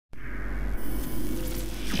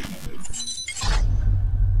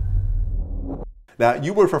Now,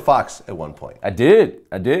 you worked for Fox at one point. I did.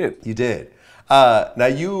 You did. Now,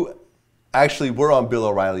 you actually were on Bill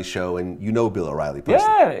O'Reilly's show, and you know Bill O'Reilly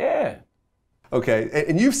personally. Yeah. Okay,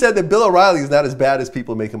 and you've said that Bill O'Reilly is not as bad as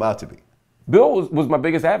people make him out to be. Bill was my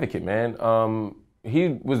biggest advocate, man.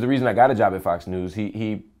 He was the reason I got a job at Fox News.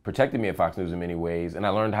 He protected me at Fox News in many ways, and I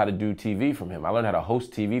learned how to do TV from him. I learned how to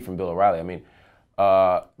host TV from Bill O'Reilly. I mean,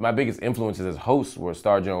 my biggest influences as hosts were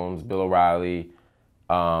Star Jones, Bill O'Reilly,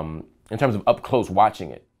 in terms of up close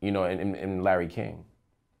watching it, you know, and Larry King.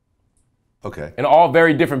 Okay. And all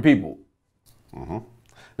very different people. Mm-hmm.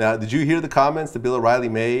 Now, did you hear the comments that Bill O'Reilly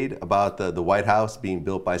made about the White House being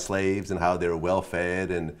built by slaves and how they were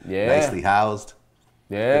well-fed and nicely housed?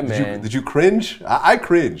 Yeah, man. Did you cringe? I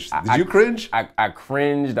cringed. Did you cringe? I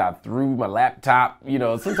cringed. I threw my laptop. You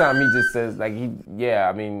know, sometimes he just says, like,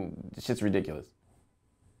 I mean, shit's ridiculous.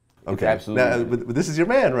 Okay. It's absolutely. Now, but this is your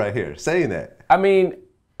man right here saying that. I mean,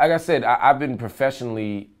 like I said, I've been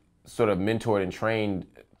professionally sort of mentored and trained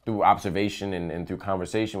through observation and through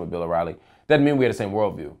conversation with Bill O'Reilly. Doesn't mean we had the same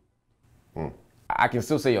worldview. I can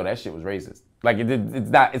still say, yo, that shit was racist. Like,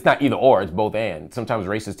 it's not either or, it's both and. Sometimes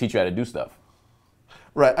racists teach you how to do stuff.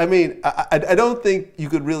 Right. I mean, I don't think you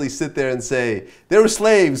could really sit there and say they were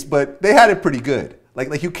slaves, but they had it pretty good.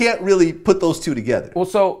 Like you can't really put those two together. Well,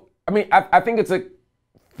 so, I mean, I think it's a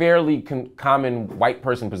fairly common white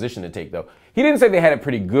person position to take, though. He didn't say they had it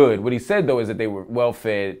pretty good. What he said, though, is that they were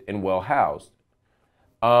well-fed and well-housed.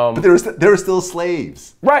 But they were still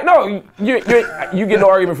slaves. Right, no, you get no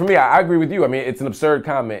argument from me. I agree with you. I mean, it's an absurd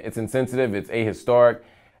comment. It's insensitive. It's ahistoric.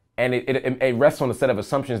 And it rests on a set of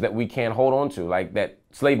assumptions that we can't hold on to, like that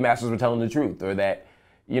slave masters were telling the truth, or that,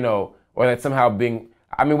 you know, or that somehow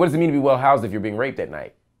I mean, what does it mean to be well-housed if you're being raped at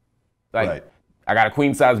night? Like, right. I got a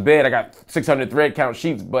queen-size bed, I got 600 thread count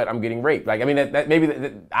sheets, but I'm getting raped. Like, I mean,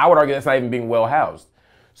 I would argue that's not even being well-housed.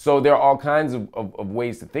 So there are all kinds of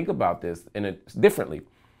ways to think about this and it's differently.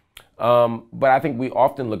 But I think we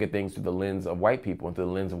often look at things through the lens of white people and through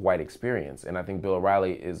the lens of white experience. And I think Bill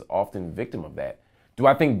O'Reilly is often victim of that. Do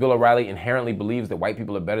I think Bill O'Reilly inherently believes that white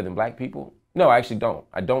people are better than black people? No, I actually don't.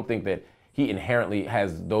 I don't think that he inherently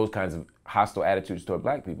has those kinds of hostile attitudes toward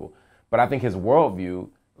black people. But I think his worldview,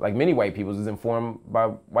 like many white people's, is informed by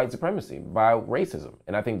white supremacy, by racism.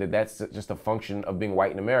 And I think that that's just a function of being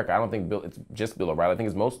white in America. I don't think it's just Bill O'Reilly. I think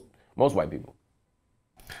it's most white people.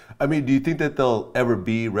 I mean, do you think that there'll ever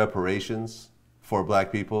be reparations for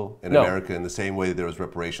black people in America in the same way that there was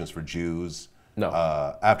reparations for Jews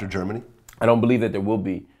after Germany? I don't believe that there will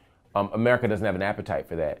be. America doesn't have an appetite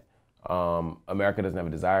for that. America doesn't have a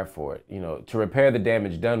desire for it. You know, to repair the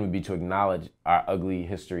damage done would be to acknowledge our ugly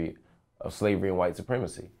history of slavery and white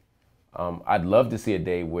supremacy. I'd love to see a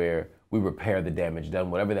day where we repair the damage done,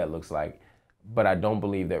 whatever that looks like. But I don't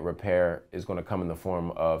believe that repair is going to come in the form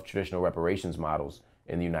of traditional reparations models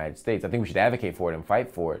in the United States. I think we should advocate for it and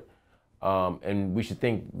fight for it. And we should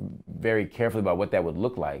think very carefully about what that would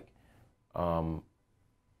look like.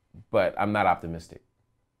 But I'm not optimistic.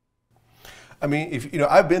 I mean,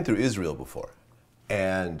 I've been through Israel before,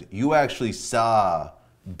 and you actually saw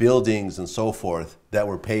buildings and so forth that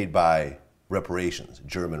were paid by reparations,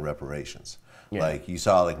 German reparations. Yeah. Like you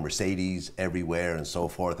saw like Mercedes everywhere and so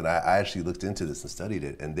forth. And I actually looked into this and studied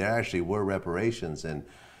it, and there actually were reparations, and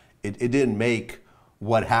it didn't make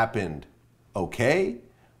what happened okay,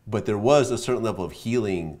 but there was a certain level of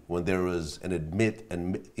healing when there was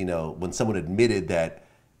when someone admitted that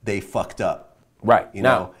they fucked up. Right. You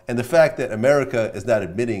know, and the fact that America is not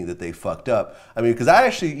admitting that they fucked up. I mean, because I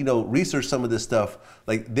actually, researched some of this stuff.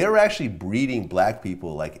 Like, they were actually breeding black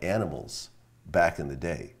people like animals back in the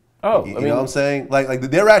day. Oh, you know what I'm saying? Like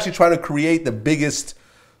they were actually trying to create the biggest,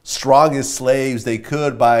 strongest slaves they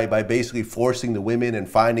could by basically forcing the women and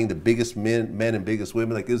finding the biggest men and biggest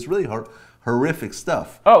women. Like, it was really horrific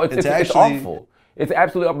stuff. Oh, it's awful. It's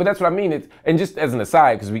absolutely, but that's what I mean. And just as an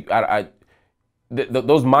aside, because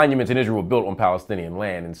those monuments in Israel were built on Palestinian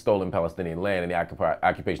land and stolen Palestinian land in the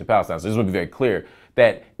occupation of Palestine. So I just want to be very clear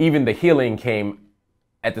that even the healing came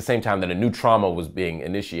at the same time that a new trauma was being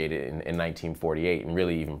initiated in 1948, and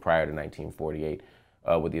really even prior to 1948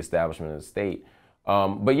 with the establishment of the state.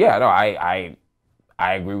 But yeah, no, I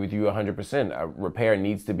agree with you 100%. Repair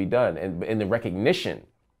needs to be done, and the recognition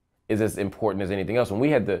is as important as anything else. When we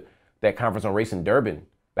had that conference on race in Durban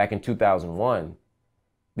back in 2001,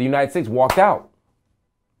 the United States walked out.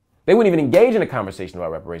 They wouldn't even engage in a conversation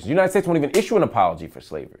about reparations. The United States won't even issue an apology for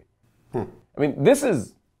slavery. I mean, this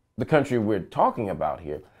is the country we're talking about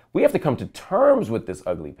here. We have to come to terms with this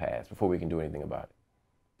ugly past before we can do anything about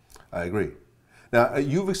it. I agree. Now,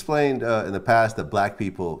 you've explained in the past that black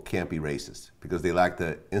people can't be racist because they lack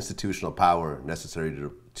the institutional power necessary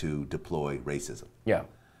to deploy racism. Yeah.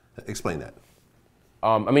 Explain that.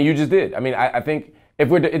 I mean, you just did. I mean, I think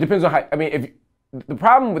if it depends on how, I mean, if the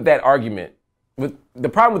problem with that argument, the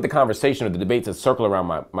problem with the conversation or the debates that circle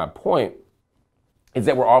around my point is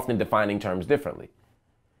that we're often defining terms differently.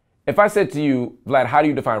 If I said to you, Vlad, how do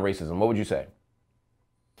you define racism? What would you say?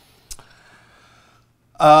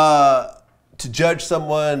 To judge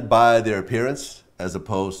someone by their appearance as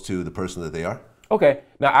opposed to the person that they are. Okay.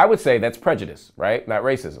 Now, I would say that's prejudice, right? Not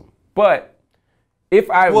racism. But if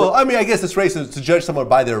Well, I mean, I guess it's racist to judge someone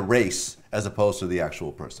by their race as opposed to the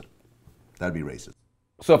actual person. That'd be racist.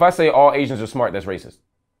 So if I say all Asians are smart, that's racist?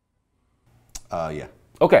 Yeah.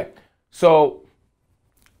 Okay. So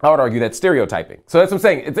I would argue that's stereotyping. So that's what I'm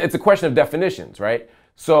saying. It's a question of definitions, right?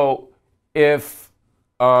 So if...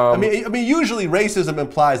 I mean, usually racism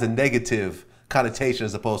implies a negative connotation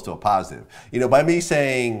as opposed to a positive. You know, by me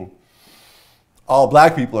saying all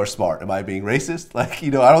black people are smart, am I being racist? Like,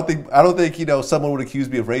 you know, I don't think, you know, someone would accuse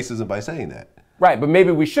me of racism by saying that. Right, but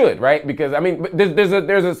maybe we should, right? Because, I mean, there's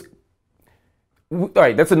a... All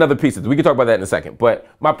right, that's another piece. We can talk about that in a second. But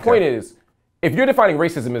my point is, if you're defining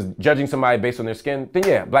racism as judging somebody based on their skin, then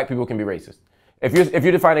yeah, black people can be racist. If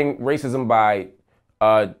you're defining racism by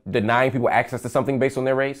denying people access to something based on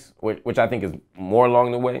their race, which I think is more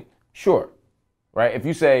along the way, sure, right? If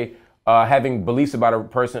you say having beliefs about a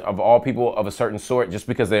person of all people of a certain sort just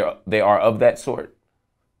because they are of that sort,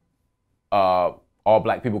 all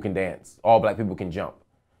black people can dance, all black people can jump.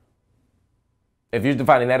 If you're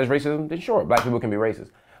defining that as racism, then sure, black people can be racist.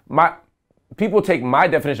 People take my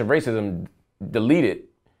definition of racism, delete it,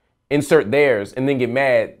 insert theirs, and then get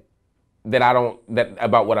mad that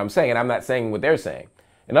about what I'm saying, and I'm not saying what they're saying.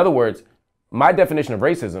 In other words, my definition of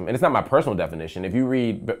racism, and it's not my personal definition. If you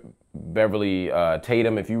read Beverly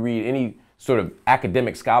Tatum, if you read any sort of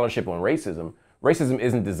academic scholarship on racism, racism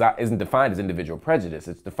isn't defined as individual prejudice.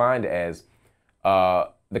 It's defined as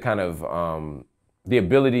the kind of the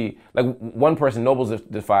ability, like one person, Nobles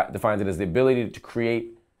defines it as the ability to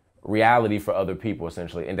create reality for other people,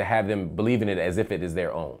 essentially, and to have them believe in it as if it is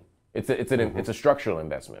their own. It's a structural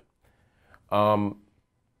investment.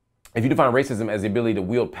 If you define racism as the ability to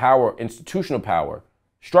wield power, institutional power,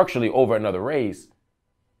 structurally over another race,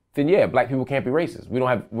 then yeah, black people can't be racist. We're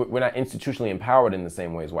not institutionally empowered in the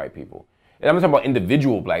same way as white people. And I'm not talking about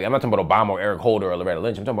individual black. I'm not talking about Obama or Eric Holder or Loretta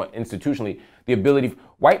Lynch. I'm talking about institutionally the ability.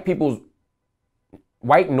 White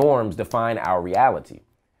norms define our reality.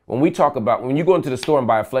 When you go into the store and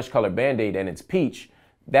buy a flesh-colored Band-Aid and it's peach,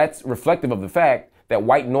 that's reflective of the fact that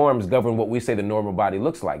white norms govern what we say the normal body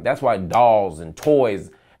looks like. That's why dolls and toys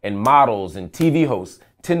and models and TV hosts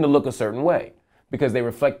tend to look a certain way, because they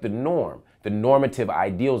reflect the norm, the normative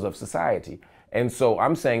ideals of society. And so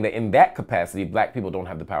I'm saying that in that capacity, black people don't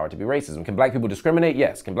have the power to be racist. Can black people discriminate?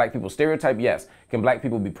 Yes. Can black people stereotype? Yes. Can black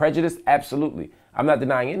people be prejudiced? Absolutely. I'm not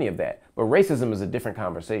denying any of that. But racism is a different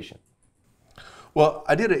conversation. Well,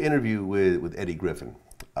 I did an interview with Eddie Griffin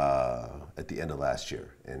at the end of last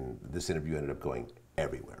year. And this interview ended up going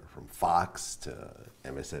everywhere, from Fox to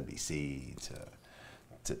MSNBC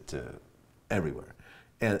to everywhere.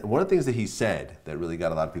 And one of the things that he said that really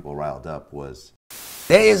got a lot of people riled up was,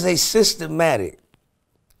 there is a systematic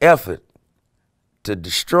effort to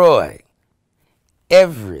destroy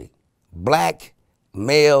every black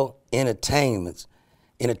male entertainer's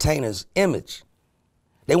image.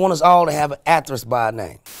 They want us all to have an actress by a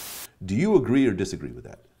name. Do you agree or disagree with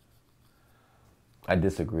that? I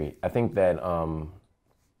disagree. I think that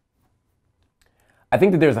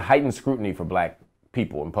there's a heightened scrutiny for black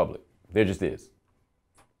people in public. There just is.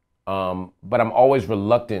 But I'm always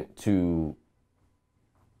reluctant to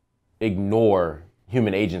ignore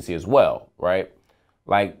human agency as well, right?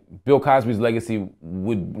 Like, Bill Cosby's legacy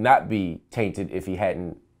would not be tainted if he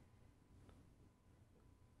hadn't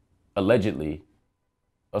allegedly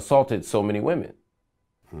assaulted so many women.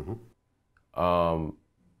 Mm-hmm.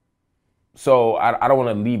 So I don't want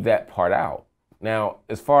to leave that part out. Now,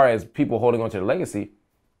 as far as people holding on to the legacy,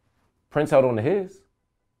 Prince held on to his.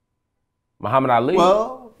 Muhammad Ali.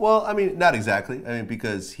 Well, I mean, not exactly. I mean,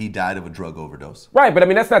 because he died of a drug overdose. Right, but I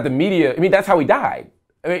mean, that's not the media. I mean, that's how he died.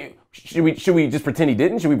 I mean, should we just pretend he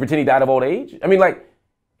didn't? Should we pretend he died of old age? I mean, like,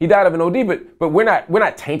 he died of an OD, but we're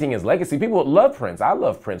not tainting his legacy. People love Prince. I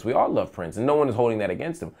love Prince. We all love Prince, and no one is holding that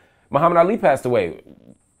against him. Muhammad Ali passed away.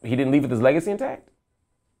 He didn't leave with his legacy intact?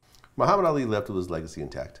 Muhammad Ali left with his legacy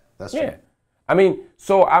intact. That's true. Yeah. I mean,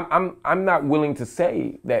 so I'm not willing to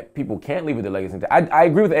say that people can't leave with their legacy intact. I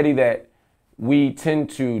agree with Eddie that we tend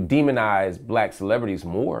to demonize black celebrities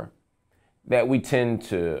more, that we tend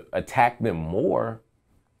to attack them more.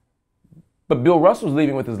 But Bill Russell's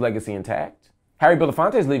leaving with his legacy intact. Harry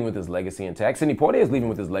Belafonte's leaving with his legacy intact. Sidney Poitier's leaving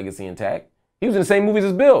with his legacy intact. He was in the same movies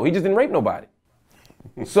as Bill. He just didn't rape nobody.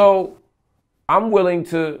 So I'm willing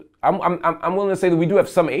to say that we do have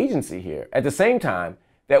some agency here. At the same time,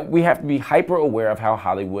 that we have to be hyper aware of how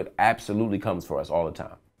Hollywood absolutely comes for us all the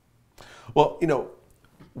time. Well, you know,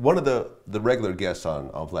 one of the regular guests on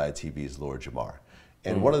Vlad TV is Lord Jamar.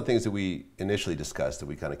 And one of the things that we initially discussed, that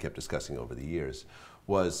we kind of kept discussing over the years,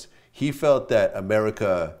 was he felt that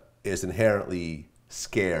America is inherently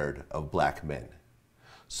scared of black men.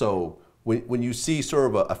 So when you see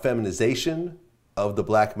sort of a feminization of the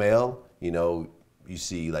black male, you know, you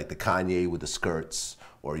see like the Kanye with the skirts,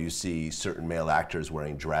 or you see certain male actors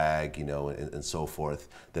wearing drag, you know, and so forth,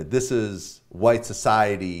 that this is white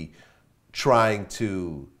society trying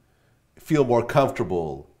to feel more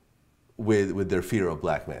comfortable with their fear of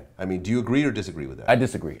black men. I mean, do you agree or disagree with that? I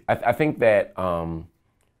disagree. I think that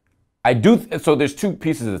I do. So there's two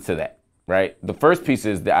pieces to that, right? The first piece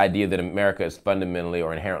is the idea that America is fundamentally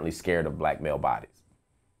or inherently scared of black male bodies.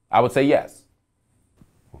 I would say yes,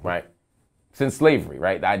 right? Since slavery,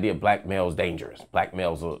 right? The idea of black male is dangerous. Black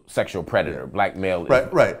male's a sexual predator. Black male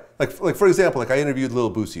is... Right. Like for example, like I interviewed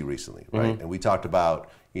Lil Boosie recently, right? And we talked about,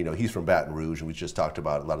 you know, he's from Baton Rouge, and we just talked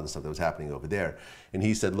about a lot of the stuff that was happening over there. And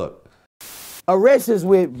he said, look, arrests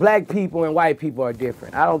with black people and white people are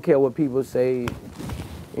different. I don't care what people say,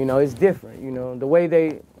 you know, it's different. You know, the way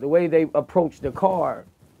they approach the car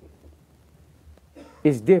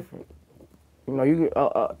is different. You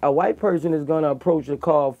know, a white person is gonna approach the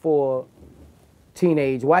car for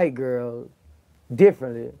teenage white girls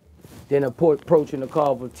differently than approaching the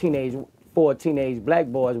car for teenage black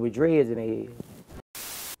boys with dreads in their head.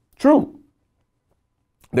 True.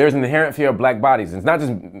 There's an inherent fear of black bodies. It's not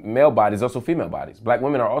just male bodies, also female bodies. Black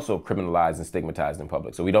women are also criminalized and stigmatized in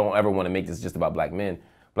public. So we don't ever want to make this just about black men.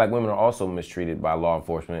 Black women are also mistreated by law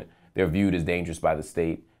enforcement. They're viewed as dangerous by the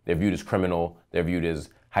state. They're viewed as criminal. They're viewed as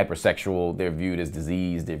hypersexual. They're viewed as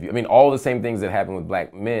diseased. I mean, all the same things that happen with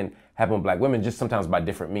black men happen with black women, just sometimes by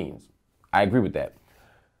different means. I agree with that.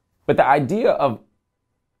 But the idea of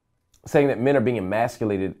saying that men are being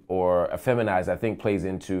emasculated or effeminized, I think, plays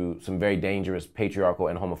into some very dangerous patriarchal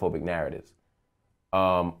and homophobic narratives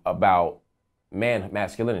about man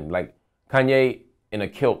masculinity. Like Kanye in a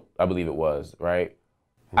kilt, I believe it was, right?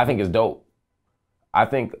 I think is dope. I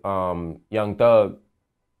think Young Thug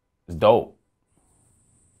is dope.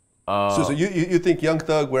 so you think Young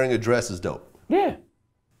Thug wearing a dress is dope? Yeah.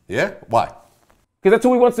 Yeah? Why? Because that's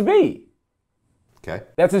who he wants to be. Okay.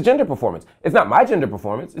 That's his gender performance. It's not my gender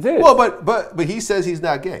performance. It's his. Well, but he says he's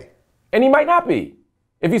not gay. And he might not be.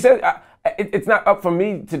 If he says, it's not up for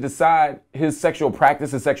me to decide his sexual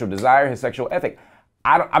practice, his sexual desire, his sexual ethic.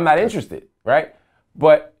 I'm not interested, right?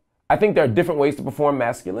 But I think there are different ways to perform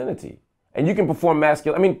masculinity. And you can perform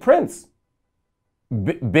masculine. I mean, Prince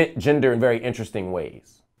bent gender in very interesting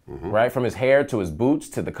ways, right? From his hair to his boots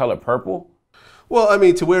to the color purple. Well, I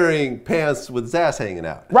mean, to wearing pants with his ass hanging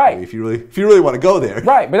out. Right. I mean, if you really want to go there.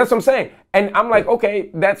 Right, but that's what I'm saying. And I'm like,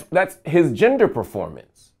 okay, that's his gender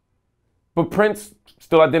performance. But Prince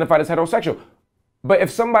still identified as heterosexual. But if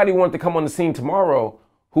somebody wanted to come on the scene tomorrow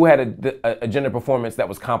who had a gender performance that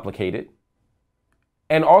was complicated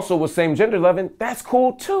and also was same gender loving, that's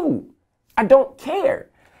cool too. I don't care.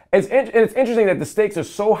 It's interesting that the stakes are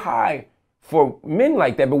so high for men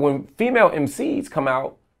like that, but when female MCs come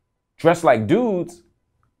out dressed like dudes,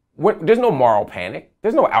 there's no moral panic.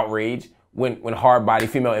 There's no outrage when hard-body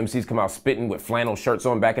female MCs come out spitting with flannel shirts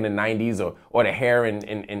on back in the 90s or the hair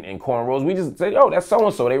in cornrows. We just say, oh, that's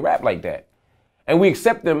so-and-so. They rap like that. And we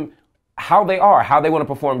accept them how they are, how they want to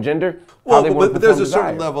perform gender, how they want to perform there's a desire.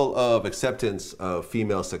 certain level of acceptance of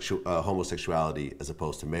female homosexuality as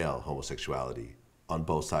opposed to male homosexuality on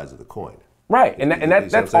both sides of the coin. Right, and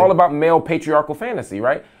that's all about male patriarchal fantasy,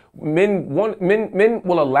 right? Men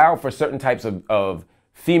will allow for certain types of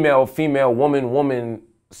female, woman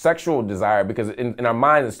sexual desire because in our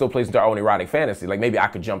minds it still plays into our own erotic fantasy. Like maybe I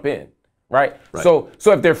could jump in, right? So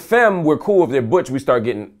if they're femme, we're cool. If they're butch, we start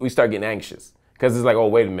getting anxious because it's like, oh,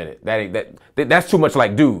 wait a minute, that's too much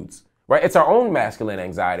like dudes, right? It's our own masculine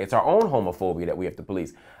anxiety. It's our own homophobia that we have to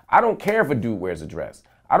police. I don't care if a dude wears a dress.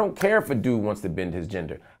 I don't care if a dude wants to bend his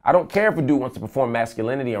gender. I don't care if a dude wants to perform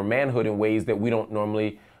masculinity or manhood in ways that we don't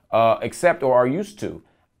normally accept or are used to.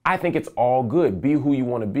 I think it's all good. Be who you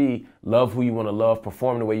want to be, love who you want to love,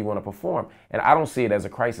 perform the way you want to perform. And I don't see it as a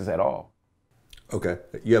crisis at all. Okay.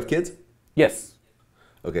 You have kids? Yes.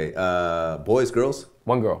 Okay. Boys, girls?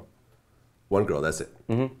 One girl. One girl, that's it?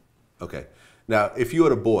 Mm-hmm. Okay. Now, if you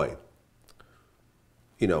had a boy,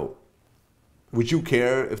 you know, would you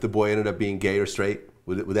care if the boy ended up being gay or straight?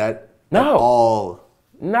 Would that No. all...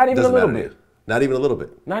 Not even a little bit. Not even a little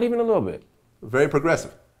bit. Not even a little bit. Very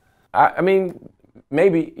progressive. I mean,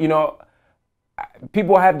 maybe, you know,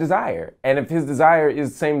 people have desire. And if his desire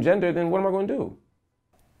is same gender, then what am I going to do?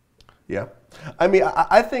 Yeah. I mean,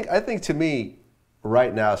 I think to me,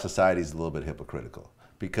 right now, society is a little bit hypocritical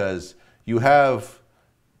because you have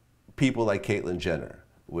people like Caitlyn Jenner,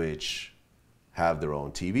 which have their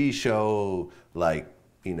own TV show, like,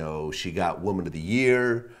 you know, she got Woman of the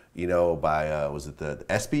Year, you know, by, was it the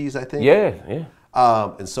ESPYs, I think? Yeah, yeah.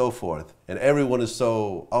 And so forth. And everyone is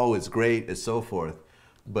so, oh, it's great, and so forth.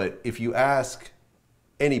 But if you ask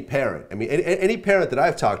any parent, I mean, any parent that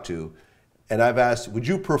I've talked to, and I've asked, would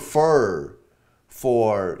you prefer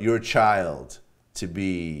for your child to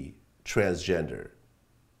be transgender?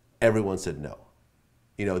 Everyone said no.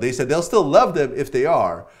 You know, they said they'll still love them if they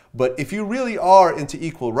are, but if you really are into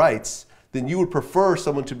equal rights, then you would prefer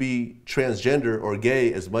someone to be transgender or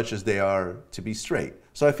gay as much as they are to be straight.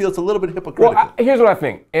 So I feel it's a little bit hypocritical. Well, here's what I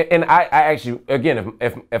think. And I actually, again,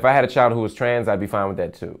 if I had a child who was trans, I'd be fine with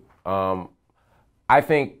that too. I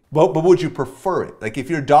think... But would you prefer it? Like if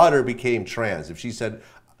your daughter became trans, if she said,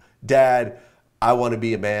 Dad, I want to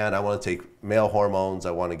be a man, I want to take male hormones,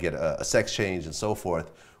 I want to get a sex change and so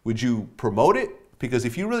forth, would you promote it? Because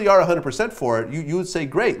if you really are 100% for it, you would say,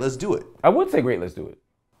 great, let's do it. I would say, great, let's do it.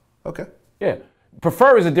 Okay. Yeah.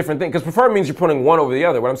 Prefer is a different thing, because prefer means you're putting one over the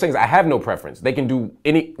other. What I'm saying is I have no preference. They can do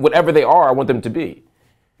whatever they are, I want them to be.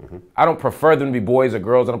 Mm-hmm. I don't prefer them to be boys or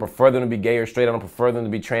girls. I don't prefer them to be gay or straight. I don't prefer them to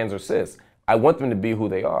be trans or cis. I want them to be who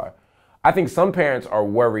they are. I think some parents are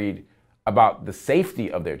worried about the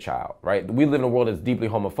safety of their child, right? We live in a world that's deeply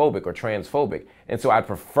homophobic or transphobic. And so I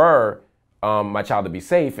prefer my child to be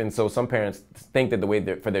safe. And so some parents think that the way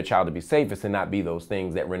for their child to be safe is to not be those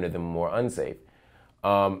things that render them more unsafe.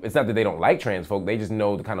 It's not that they don't like trans folk, they just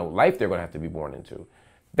know the kind of life they're gonna have to be born into.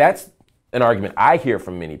 That's an argument I hear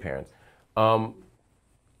from many parents.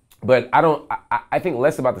 But I think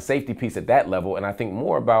less about the safety piece at that level, and I think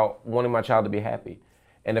more about wanting my child to be happy.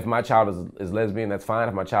 And if my child is lesbian, that's fine.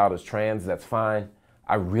 If my child is trans, that's fine.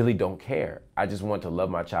 I really don't care. I just want to love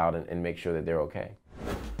my child and make sure that they're okay.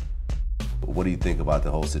 What do you think about the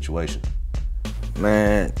whole situation?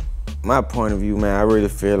 Man, my point of view, man, I really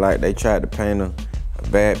feel like they tried to paint a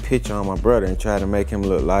bad picture on my brother and tried to make him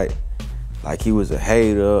look like he was a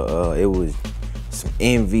hater. It was some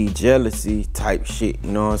envy, jealousy type shit,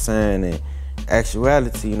 you know what I'm saying? And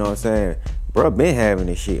actuality, you know what I'm saying? Bro been having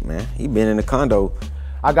this shit, man. He been in the condo.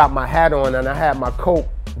 I got my hat on and I had my Coke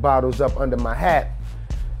bottles up under my hat.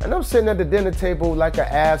 And I'm sitting at the dinner table like an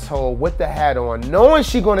asshole with the hat on, knowing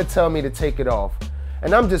she gonna tell me to take it off.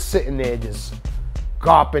 And I'm just sitting there just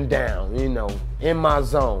gulping down, you know, in my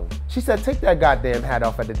zone. She said, take that goddamn hat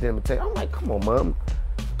off at the dinner table. I'm like, come on, Mom.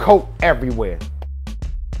 Coke everywhere.